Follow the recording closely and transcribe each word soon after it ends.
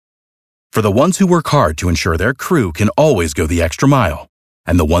For the ones who work hard to ensure their crew can always go the extra mile,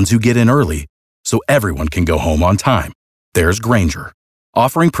 and the ones who get in early so everyone can go home on time, there's Grainger,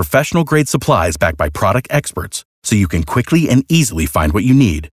 offering professional-grade supplies backed by product experts so you can quickly and easily find what you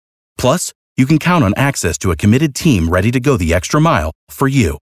need. Plus, you can count on access to a committed team ready to go the extra mile for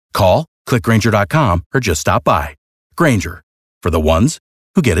you. Call, click Grainger.com, or just stop by. Grainger, for the ones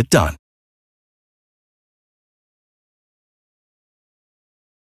who get it done.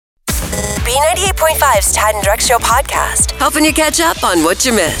 B98.5's Tad and Drex Show podcast, helping you catch up on what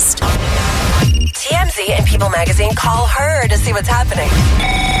you missed. TMZ and People Magazine call her to see what's happening.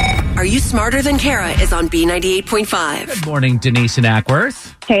 Are You Smarter Than Kara is on B98.5. Good morning, Denise and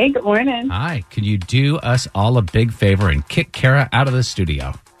Ackworth. Hey, good morning. Hi. Can you do us all a big favor and kick Kara out of the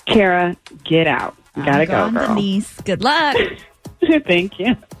studio? Kara, get out. You gotta go, girl. Denise. Good luck. Thank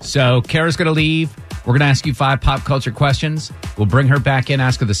you. So Kara's going to leave. We're going to ask you 5 pop culture questions. We'll bring her back in,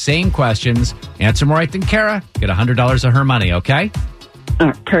 ask her the same questions. Answer more right than Kara, get $100 of her money, okay?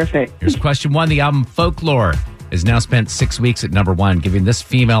 Perfect. Here's question 1. The album Folklore has now spent 6 weeks at number 1, giving this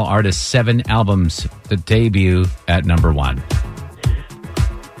female artist 7 albums to debut at number 1.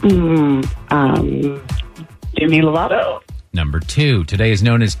 Demi Lovato. Number 2, today is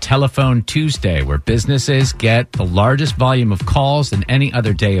known as Telephone Tuesday, where businesses get the largest volume of calls than any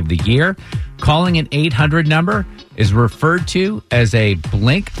other day of the year. Calling an 800 number is referred to as a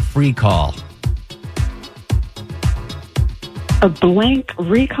blank free call. A blank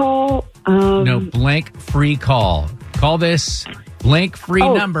recall? No, blank free call. Call this blank free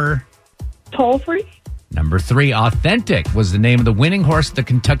number. Toll free? Number 3, Authentic was the name of the winning horse at the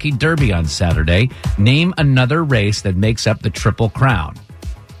Kentucky Derby on Saturday. Name another race that makes up the Triple Crown.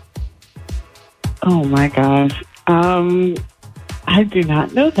 Oh, my gosh. I do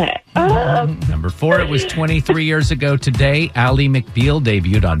not know that. Number 4, it was 23 years ago today. Ally McBeal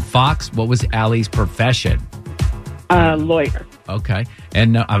debuted on Fox. What was Ally's profession? Lawyer. Okay.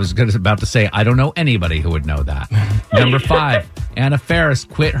 And I was about to say, I don't know anybody who would know that. Number 5, Anna Faris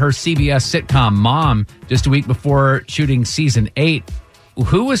quit her CBS sitcom Mom just a week before shooting season 8.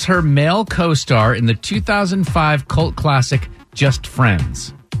 Who was her male co-star in the 2005 cult classic Just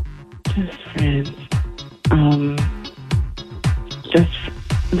Friends? Just Friends.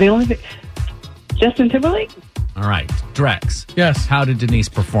 The only thing. Justin Timberlake? All right. Drex. Yes. How did Denise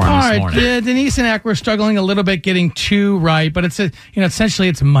perform All this right, morning? Denise and Ack were struggling a little bit getting 2 right, but it's essentially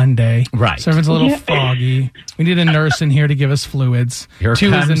it's Monday. Right. So everyone's a little foggy. We need a nurse in here to give us fluids. Here 2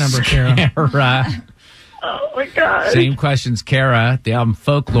 is the comes number, Kara. Kara. Oh, my God. Same questions, Kara. The album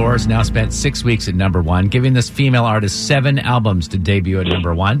Folklore has now spent 6 weeks at number 1, giving this female artist 7 albums to debut at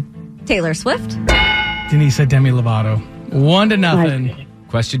number 1. Taylor Swift. Denise said Demi Lovato. 1-0.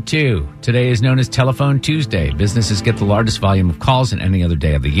 Question 2. Today is known as Telephone Tuesday. Businesses get the largest volume of calls than any other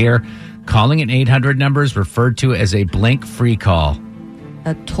day of the year. Calling an 800 number is referred to as a blank free call.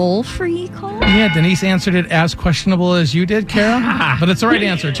 A toll-free call? Yeah, Denise answered it as questionable as you did, Kara. But it's the right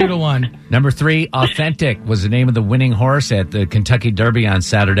answer, 2-1. Number 3, Authentic was the name of the winning horse at the Kentucky Derby on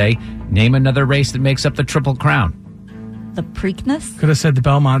Saturday. Name another race that makes up the Triple Crown. The Preakness? Could have said the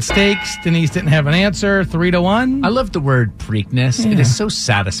Belmont Stakes. Denise didn't have an answer, 3-1. I love the word Preakness. Yeah. It is so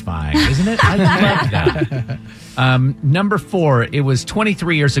satisfying, isn't it? I love that. Number 4, it was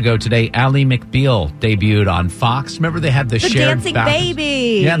 23 years ago today. Ally McBeal debuted on Fox. Remember they had the shared Dancing bathrooms?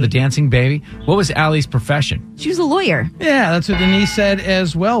 Baby. Yeah, the Dancing Baby. What was Ally's profession? She was a lawyer. Yeah, that's what Denise said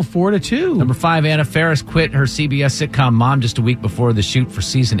as well, 4-2. Number 5, Anna Faris quit her CBS sitcom Mom just a week before the shoot for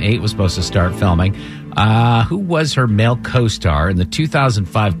season 8 was supposed to start filming. Who was her male co-star in the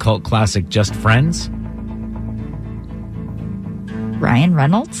 2005 cult classic Just Friends? Ryan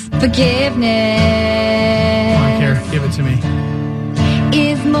Reynolds. Forgiveness. Come on, Kara, give it to me.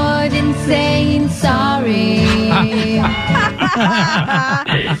 Is more than saying sorry.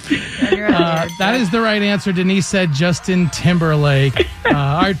 That is the right answer. Denise said Justin Timberlake. All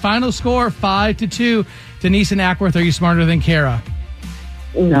right, final score, 5-2. Denise and Ackworth, are you smarter than Kara?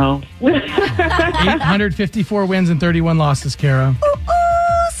 No. 854 wins and 31 losses, Kara.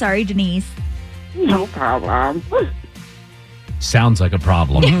 Ooh, sorry, Denise. No problem. Sounds like a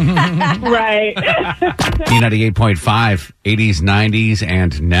problem. Right. B98.5, 80s, 90s,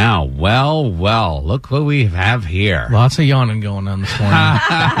 and now. Well, look what we have here. Lots of yawning going on this morning.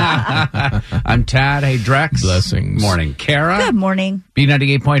 I'm Tad. Hey, Drex. Blessings. Morning, Kara. Good morning.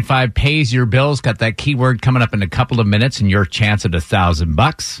 B98.5 pays your bills. Got that keyword coming up in a couple of minutes and your chance at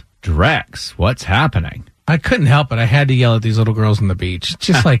 $1,000. Drex, what's happening? I couldn't help it. I had to yell at these little girls on the beach.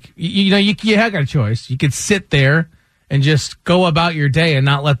 Just like, you had a choice. You could sit there and just go about your day and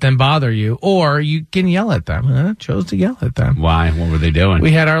not let them bother you, or you can yell at them. I chose to yell at them. Why? What were they doing?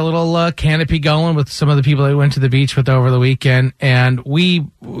 We had our little canopy going with some of the people that we went to the beach with over the weekend, and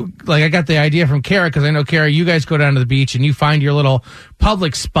I got the idea from Kara, because I know, Kara, you guys go down to the beach and you find your little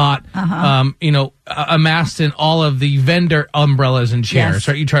public spot, amassed in all of the vendor umbrellas and chairs, Yes.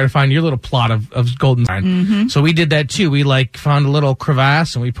 right? You try to find your little plot of golden sign. So we did that too. We found a little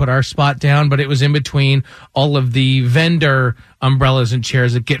crevasse and we put our spot down, but it was in between all of the vendor umbrellas and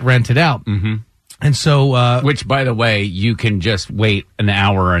chairs that get rented out. Mm-hmm. And so, which, by the way, you can just wait an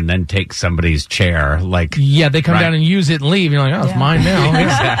hour and then take somebody's chair. they come down and use it and leave. You're like, oh, it's mine now.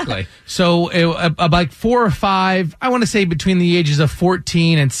 Exactly. So, 4 or 5, I want to say between the ages of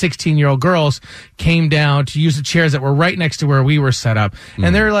 14 and 16-year-old girls came down to use the chairs that were right next to where we were set up. Mm.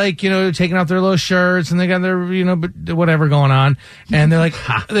 And they're taking off their little shirts and they got their, whatever going on. And they're like,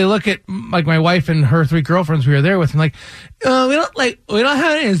 they look at my wife and her 3 girlfriends we were there with, and we don't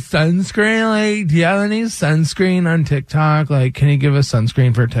have any sunscreen. Do you have any sunscreen on TikTok? Can you give us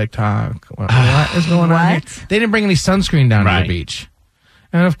sunscreen for TikTok? What is going on here? They didn't bring any sunscreen down to the beach.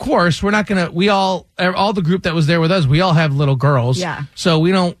 And of course, we're not going to, all the group that was there with us, we all have little girls. Yeah. So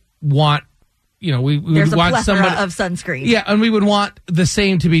we don't want, we There's would a want plethora somebody of sunscreen. Yeah. And we would want the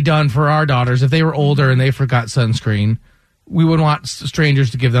same to be done for our daughters. If they were older and they forgot sunscreen, we would want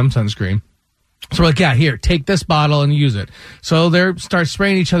strangers to give them sunscreen. So we're like, yeah, here, take this bottle and use it. So they start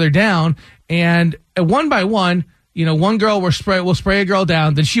spraying each other down, and one by one, one girl will spray a girl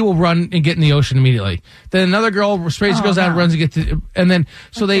down, then she will run and get in the ocean immediately. Then another girl sprays, goes out, and runs and gets and then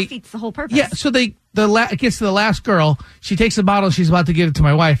so they defeats the whole purpose. Yeah, so it gets to the last girl. She takes the bottle, she's about to give it to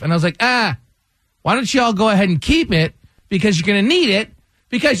my wife, and I was like, why don't you all go ahead and keep it, because you're going to need it,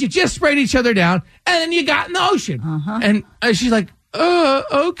 because you just sprayed each other down, and then you got in the ocean. And she's like,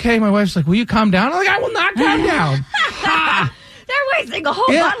 okay. My wife's like, will you calm down? I'm like, I will not calm down. They're wasting a whole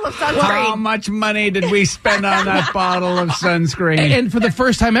bottle of sunscreen. How much money did we spend on that bottle of sunscreen? And for the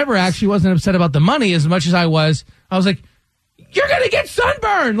first time ever, I actually wasn't upset about the money as much as I was like, you're going to get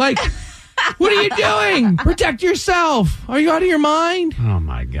sunburned. What are you doing? Protect yourself. Are you out of your mind? Oh,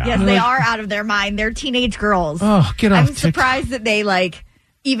 my God. Yes, they are out of their mind. They're teenage girls. Oh, get off I'm surprised that they,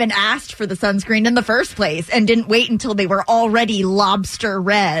 even asked for the sunscreen in the first place and didn't wait until they were already lobster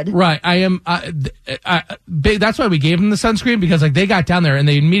red. Right. I am big. That's why we gave them the sunscreen, because they got down there and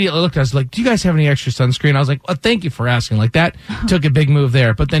they immediately looked at us like, do you guys have any extra sunscreen? I was like, well, thank you for asking. That took a big move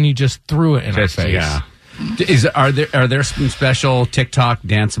there, but then you just threw it in our face. Yeah. Are there some special TikTok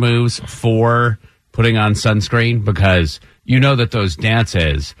dance moves for putting on sunscreen? Because that those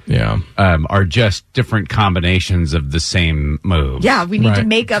dances are just different combinations of the same move. Yeah, we need to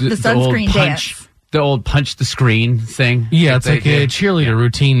make up the sunscreen dance. The old punch the screen thing. Yeah, it's like a cheerleader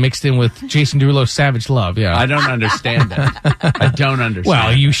routine mixed in with Jason Derulo's Savage Love. Yeah, I don't understand that. I don't understand.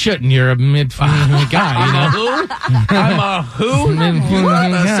 Well, you shouldn't. You're a mid-guy. I'm a who?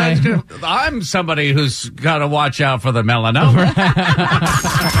 Guy. I'm somebody who's got to watch out for the melanoma.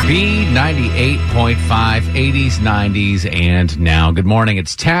 B98.5, 80s, 90s, and now. Good morning.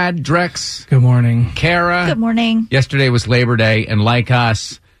 It's Tad, Drex. Good morning. Kara. Good morning. Yesterday was Labor Day, and like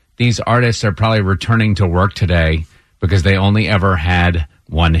us, these artists are probably returning to work today because they only ever had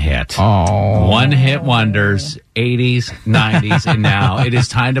one hit. Oh. One-hit wonders, 80s, 90s, and now. It is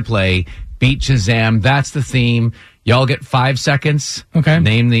time to play Beat Shazam. That's the theme. Y'all get 5 seconds. Okay.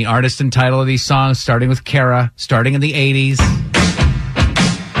 Name the artist and title of these songs, starting with Kara, starting in the 80s.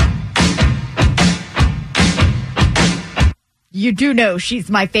 You do know she's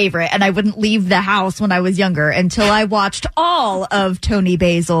my favorite, and I wouldn't leave the house when I was younger until I watched all of Tony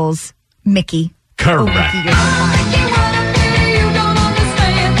Basil's Mickey. Correct. Mickey, you're so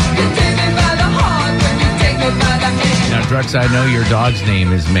Now, Drex, I know your dog's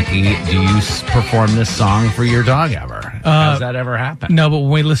name is Mickey. Do you perform this song for your dog ever? Has that ever happened? No, but when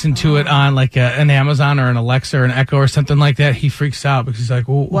we listen to it on an Amazon or an Alexa or an Echo or something like that, he freaks out because he's like,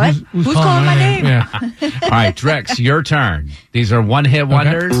 well, what? Who's calling my name? Yeah. All right, Drex, your turn. These are one-hit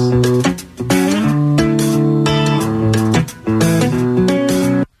wonders.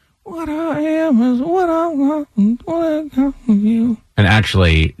 What I am is what I want. What I got from you. And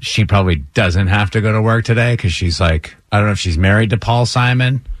actually, she probably doesn't have to go to work today because she's like, I don't know if she's married to Paul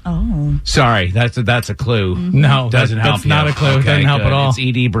Simon. Oh. Sorry, that's a clue. Mm-hmm. No, doesn't help. That's not a clue. Okay, Doesn't help good. at all. It's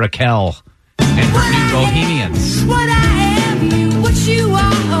Edie Brickell and her new Bohemians. What I am, you, what you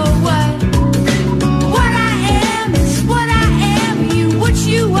are, oh, what I am is what I am, you, what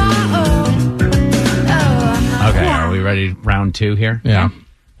you are, oh. Okay, are we ready? Round 2 here? Yeah.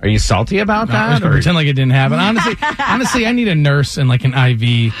 Are you salty about I'm just that? gonna pretend like it didn't happen. Honestly, I need a nurse and like an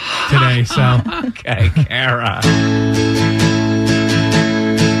IV today. So Okay, Kara.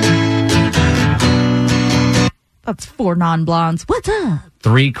 That's 4 non-blondes. What's up?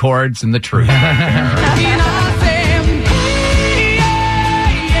 3 chords and the truth. The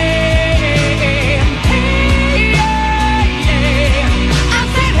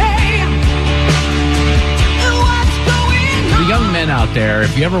young men out there,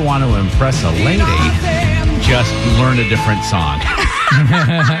 if you ever want to impress a lady, just learn a different song.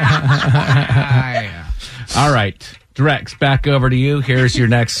 All right, Drex, back over to you. Here's your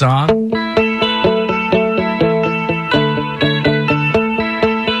next song.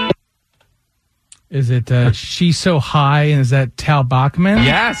 is it She's So High, and is that Tal Bachman?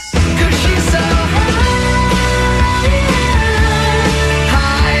 Yes.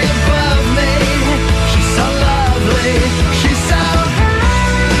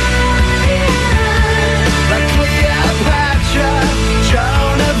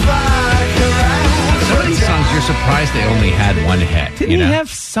 You're surprised they only had one hit. Didn't he have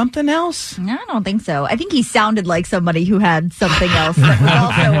something else? I don't think so. I think he sounded like somebody who had something else that was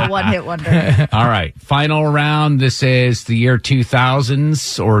also a one-hit wonder. All right, final round. This is the year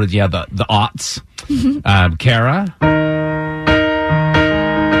 2000s, or the aughts. Kara.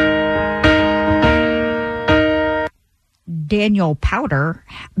 Daniel Powder,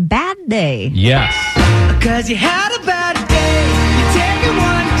 Bad Day. Yes. Cause you had a bad day, you take it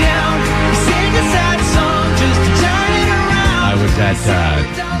one down, you sing a sad song just to turn it around. I was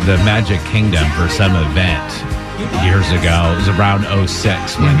at the Magic Kingdom for some event years ago. It was around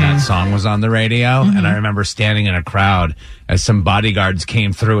 06 when that song was on the radio. And I remember standing in a crowd as some bodyguards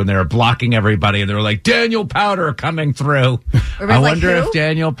came through and they were blocking everybody. And they were like, Daniel Powder coming through. I wonder if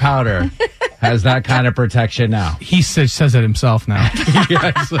Daniel Powder has that kind of protection now. He says it himself now.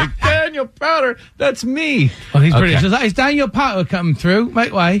 Yeah, it's like, Daniel Powder, that's me. Well, he's British. Is Daniel Powder coming through?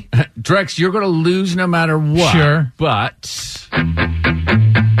 Right way. Drex, you're going to lose no matter what. Sure. But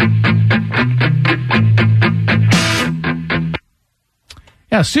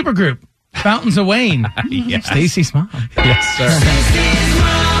yeah, supergroup. Fountains of Wayne. Yes. Stacey's mom. Yes, sir. Stacey's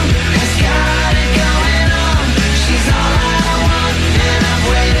mom has got it going on. She's all I want, and I've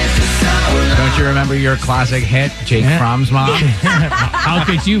waited for so long. Don't you remember your classic hit, Jake Fromm's mom? How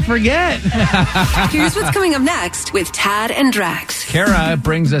could you forget? Here's what's coming up next with Tad and Drex. Kara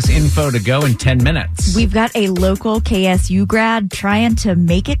brings us info to go in 10 minutes. We've got a local KSU grad trying to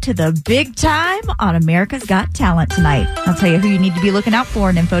make it to the big time on America's Got Talent tonight. I'll tell you who you need to be looking out for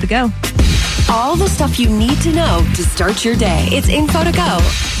in Info to Go. All the stuff you need to know to start your day. It's Info to Go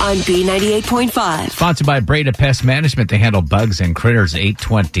on B98.5. Sponsored by Breda Pest Management. They handle bugs and critters.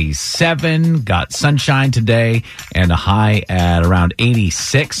 827. Got sunshine today and a high at around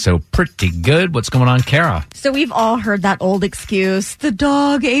 86. So pretty good. What's going on, Kara? So we've all heard that old excuse, the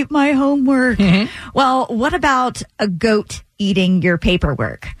dog ate my homework. Well, what about a goat eating your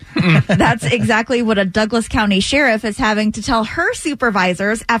paperwork? That's exactly what a Douglas County sheriff is having to tell her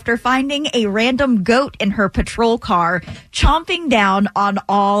supervisors after finding a random goat in her patrol car chomping down on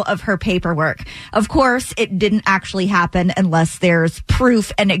all of her paperwork. Of course, it didn't actually happen unless there's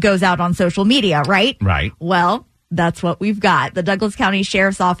proof and it goes out on social media, right? Right. Well, that's what we've got. The Douglas County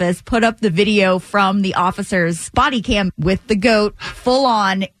Sheriff's Office put up the video from the officer's body cam with the goat full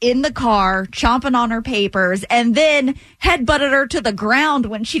on in the car, chomping on her papers, and then headbutted her to the ground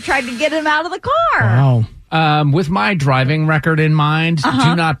when she tried to get him out of the car. Wow. With my driving record in mind,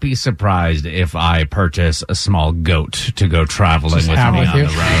 do not be surprised if I purchase a small goat to go traveling with me have on with you. the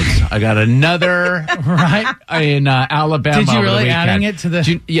roads. I got another Right? in Alabama. Did you over the really weekend. adding it to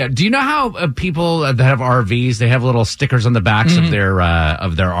the? Do you know how people that have RVs, they have little stickers on the backs of their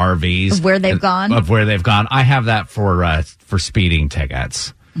RVs Of where they've gone? Of where they've gone. I have that for speeding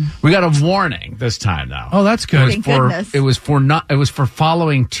tickets. We got a warning this time, though. Oh, that's good. Thank goodness. It was for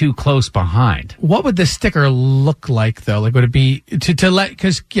following too close behind. What would the sticker look like, though? Like, would it be to let?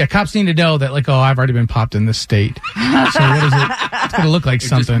 Because cops need to know that, like, oh, I've already been popped in this state. So what is it? It's going to look like It's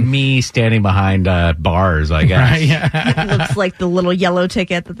something. just me standing behind bars, I guess. Right? Yeah. It looks like the little yellow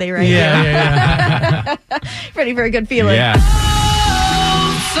ticket that they write. Yeah. Pretty very good feeling. Yeah.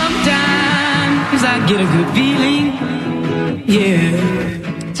 Sometimes I get a good feeling. Yeah.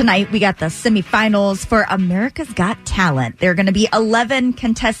 Tonight, we got the semifinals for America's Got Talent. There are going to be 11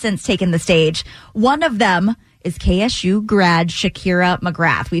 contestants taking the stage. One of them is KSU grad Shakira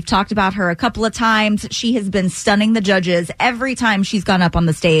McGrath. We've talked about her a couple of times. She has been stunning the judges every time she's gone up on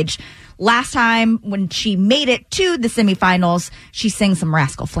the stage. Last time, when she made it to the semifinals, she sang some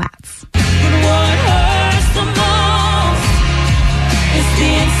Rascal Flats. What hurts the most is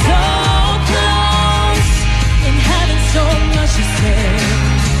being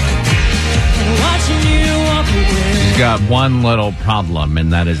got one little problem,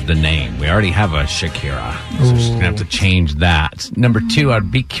 and that is the name. We already have a Shakira, so we're just going to have to change that. Number 2,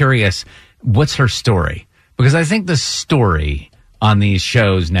 I'd be curious, what's her story? Because I think the story on these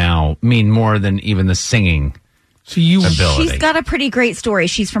shows now mean more than even the singing ability. She's got a pretty great story.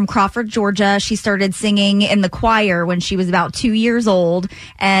 She's from Crawford, Georgia. She started singing in the choir when she was about 2 years old,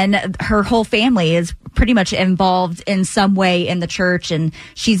 and her whole family is pretty much involved in some way in the church, and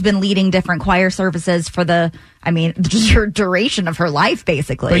she's been leading different choir services for the duration of her life,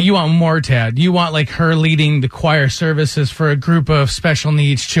 basically. But you want more, Tad. You want like her leading the choir services for a group of special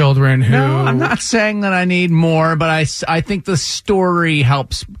needs children who... No, I'm not saying that I need more, but I think the story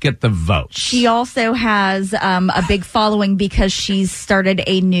helps get the vote. She also has a big following because she's started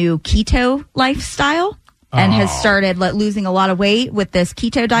a new keto lifestyle and has started losing a lot of weight with this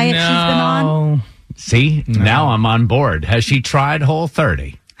keto diet she's been on. See, now I'm on board. Has she tried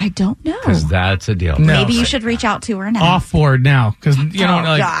Whole30? I don't know. Because that's a deal. No. Maybe you should reach out to her now. Off board now, because you don't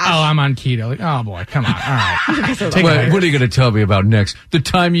like, gosh. I'm on keto. Like, oh boy, come on. All right. Take Wait, what are you going to tell me about next? The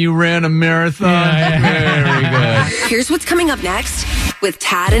time you ran a marathon? Very good. Here's what's coming up next with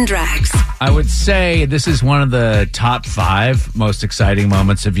Tad and Drex. I would say this is one of the top 5 most exciting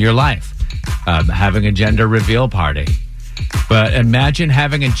moments of your life. Having a gender reveal party. But imagine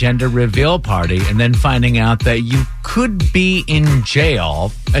having a gender reveal party and then finding out that you could be in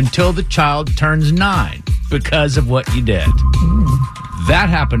jail until the child turns 9 because of what you did. That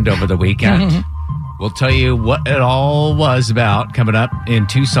happened over the weekend. We'll tell you what it all was about coming up in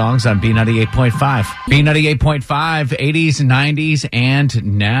 2 songs on B98.5. B98.5, 80s, 90s,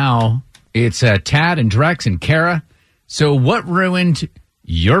 and now it's Tad and Drex and Kara. So what ruined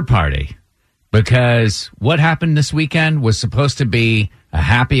your party? Because what happened this weekend was supposed to be a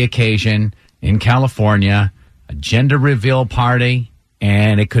happy occasion in California, a gender reveal party,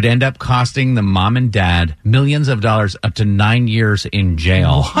 and it could end up costing the mom and dad millions of dollars, up to 9 years in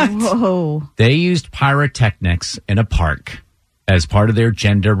jail. What? Whoa. They used pyrotechnics in a park as part of their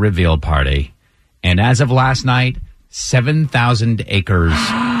gender reveal party. And as of last night, 7,000 acres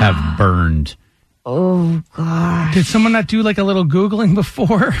have burned. Oh, God. Did someone not do like a little Googling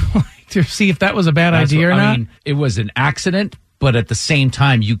before to see if that was a bad idea or not? I mean, it was an accident, but at the same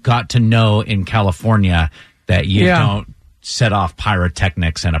time, you got to know in California that you don't set off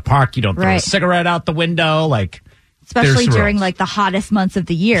pyrotechnics in a park. You don't throw a cigarette out the window. Especially during like the hottest months of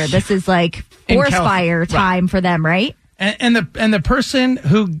the year. This is like forest fire time for them, right? And the person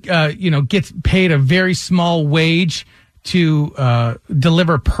who gets paid a very small wage to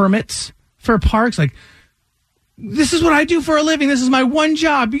deliver permits for parks, like, this is what I do for a living. This is my one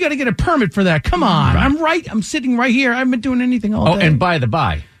job. You got to get a permit for that. Come on. Right. I'm sitting right here. I haven't been doing anything all day. Oh, and by the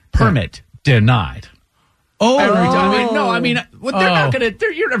by, permit denied. Oh, every time. They're not going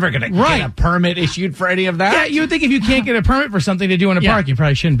to. You're never going to get a permit issued for any of that. Yeah, you would think if you can't get a permit for something to do in a park, you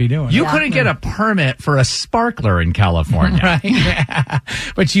probably shouldn't be doing it. You couldn't get a permit for a sparkler in California, right? Yeah.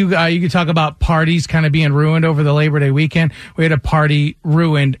 But you could talk about parties kind of being ruined over the Labor Day weekend. We had a party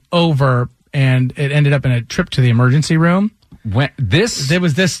ruined over, and it ended up in a trip to the emergency room. It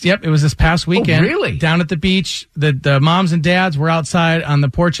was this past weekend. Oh, really? Down at the beach. The moms and dads were outside on the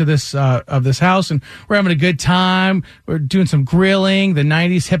porch of this house, and we're having a good time. We're doing some grilling. The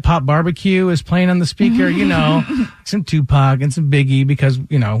 90s hip hop barbecue is playing on the speaker, some Tupac and some Biggie, because, we're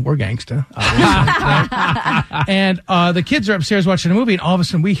gangsta. And the kids are upstairs watching a movie, and all of a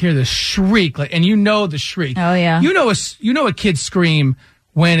sudden we hear this shriek, and the shriek. Oh, yeah. You know a kid scream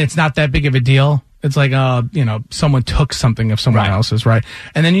when it's not that big of a deal. It's like, someone took something of someone else's, right?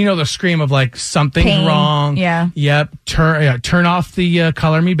 And then the scream of like something's pain. wrong. Yeah. Yep. Turn off the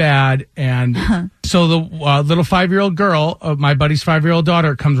Color Me Bad. And so the little 5-year-old girl, my buddy's 5-year-old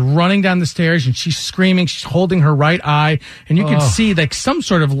daughter, comes running down the stairs, and she's screaming. She's holding her right eye, and you can see like some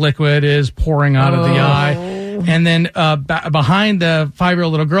sort of liquid is pouring out of the eye. And then behind the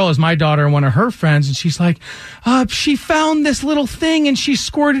 5-year-old little girl is my daughter and one of her friends, and she's like, she found this little thing and she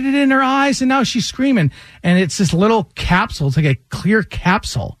squirted it in her eyes, and now she's screaming. And it's this little capsule. It's like a clear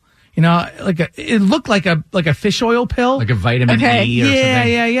capsule. It looked like a fish oil pill, like a vitamin E or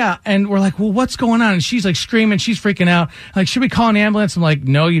something. Yeah. And we're like, well, what's going on? And she's like screaming, she's freaking out. Like, should we call an ambulance? I'm like,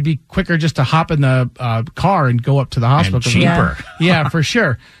 no, you'd be quicker just to hop in the car and go up to the hospital. And cheaper. Yeah, for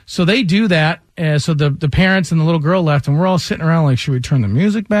sure. So they do that. So the parents and the little girl left, and we're all sitting around like, should we turn the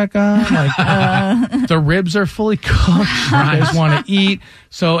music back on? Like, the ribs are fully cooked. You guys want to eat?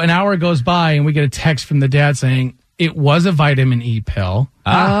 So an hour goes by, and we get a text from the dad saying it was a vitamin E pill.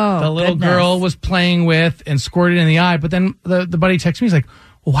 The little girl was playing with and squirted in the eye. But then the buddy texts me. He's like,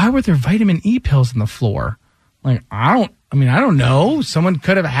 well, why were there vitamin E pills on the floor? Like, I I mean, I don't know. Someone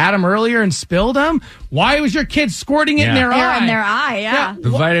could have had them earlier and spilled them. Why was your kid squirting it in their eye? In their eye, yeah. The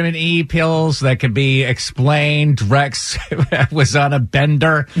vitamin E pills that could be explained. Drex was on a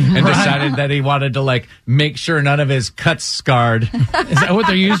bender and decided that he wanted to like make sure none of his cuts scarred. Is that what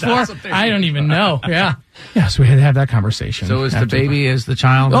they're used for? I don't even know. Yeah. Yeah, so we had to have that conversation. So is the baby, is the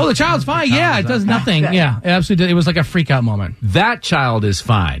child? Oh, the child's fine. Yeah, it does nothing. Yeah, it absolutely did. It was like a freak out moment. That child is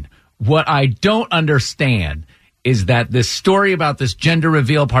fine. What I don't understand is that this story about this gender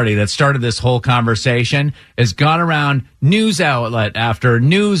reveal party that started this whole conversation has gone around news outlet after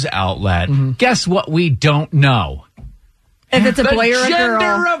news outlet. Guess what we don't know? If it's a boy or a girl. The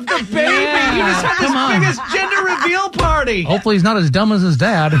gender of the baby. Yeah, You just had this biggest gender reveal party. Hopefully he's not as dumb as his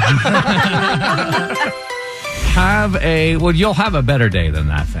dad. You'll have a better day than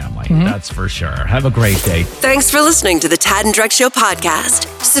that, family. That's for sure. Have a great day. Thanks for listening to the Tad and Drex Show podcast.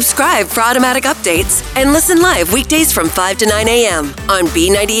 Subscribe for automatic updates and listen live weekdays from 5 to 9 a.m. on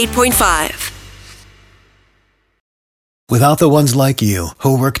B98.5. Without the ones like you,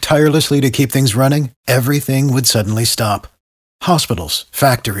 who work tirelessly to keep things running, everything would suddenly stop. Hospitals,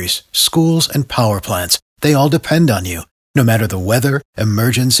 factories, schools, and power plants, they all depend on you. No matter the weather,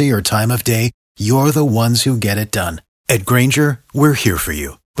 emergency, or time of day, you're the ones who get it done. At Grainger, we're here for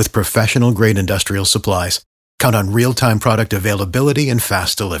you with professional-grade industrial supplies. Count on real-time product availability and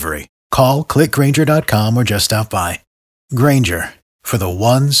fast delivery. Call, click Grainger.com, or just stop by. Grainger, for the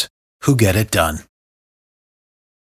ones who get it done.